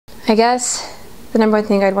I guess the number one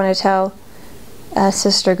thing I'd want to tell a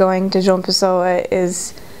sister going to Joao Pessoa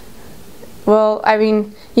is, well, I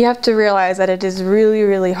mean, you have to realize that it is really,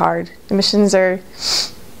 really hard. The missions are,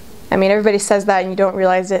 I mean, everybody says that and you don't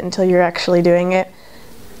realize it until you're actually doing it.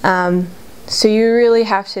 So you really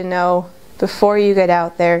have to know before you get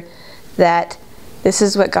out there that this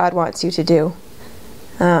is what God wants you to do.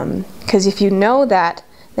 Because if you know that,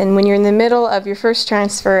 then when you're in the middle of your first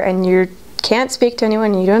transfer and you can't speak to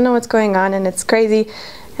anyone, you don't know what's going on, and it's crazy,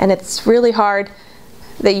 and it's really hard,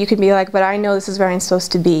 that you can be like, but I know this is where I'm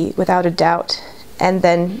supposed to be, without a doubt. And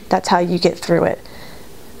then that's how you get through it.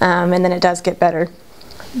 And then it does get better.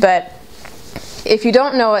 But if you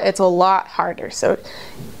don't know it, it's a lot harder. So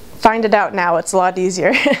find it out now, it's a lot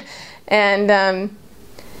easier. And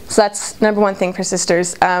so that's number one thing for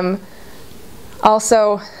sisters.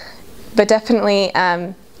 Also, but definitely,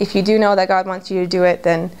 if you do know that God wants you to do it,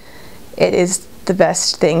 then it is the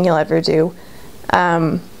best thing you'll ever do.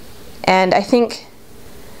 And I think,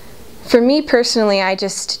 for me personally, I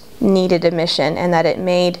just needed a mission, and that it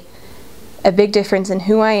made a big difference in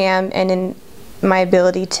who I am and in my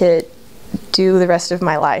ability to do the rest of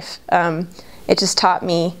my life. It just taught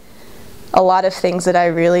me a lot of things that I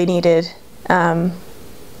really needed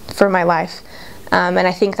for my life. And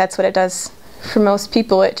I think that's what it does for most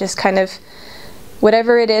people. It just kind of,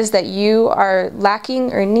 whatever it is that you are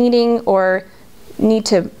lacking or needing or need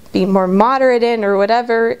to be more moderate in or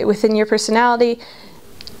whatever within your personality,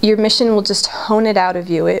 your mission will just hone it out of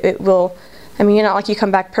you. It will, I mean, you're not like you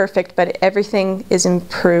come back perfect, but everything is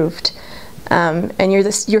improved. And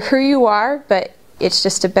you're who you are, but it's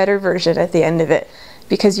just a better version at the end of it,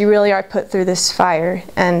 because you really are put through this fire.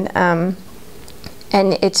 And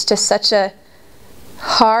it's just such a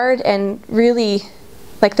hard and really,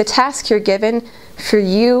 like, the task you're given for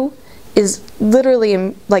you is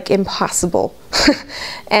literally like impossible.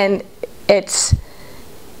 And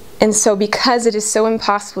so because it is so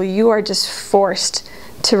impossible, you are just forced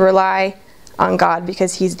to rely on God,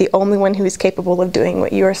 because He's the only one who is capable of doing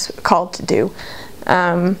what you are called to do.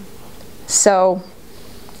 So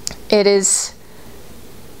it is,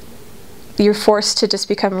 you're forced to just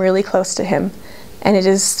become really close to Him, and it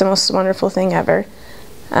is the most wonderful thing ever.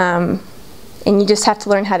 And you just have to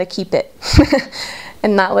learn how to keep it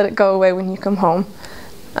and not let it go away when you come home.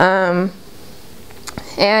 And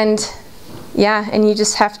yeah, and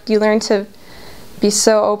you learn to be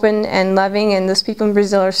so open and loving, and those people in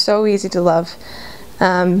Brazil are so easy to love.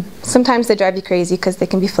 Sometimes they drive you crazy because they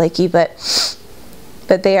can be flaky, but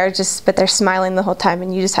they're smiling the whole time,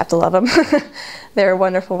 and you just have to love them. They're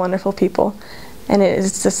wonderful, wonderful people, and it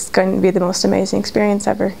is just going to be the most amazing experience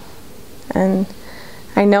ever. And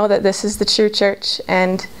I know that this is the true church,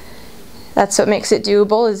 and that's what makes it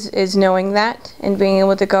doable, is knowing that and being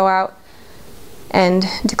able to go out and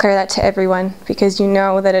declare that to everyone, because you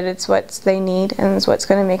know that it's what they need and it's what's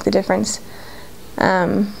going to make the difference.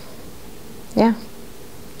 Yeah.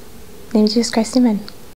 In Jesus Christ, amen.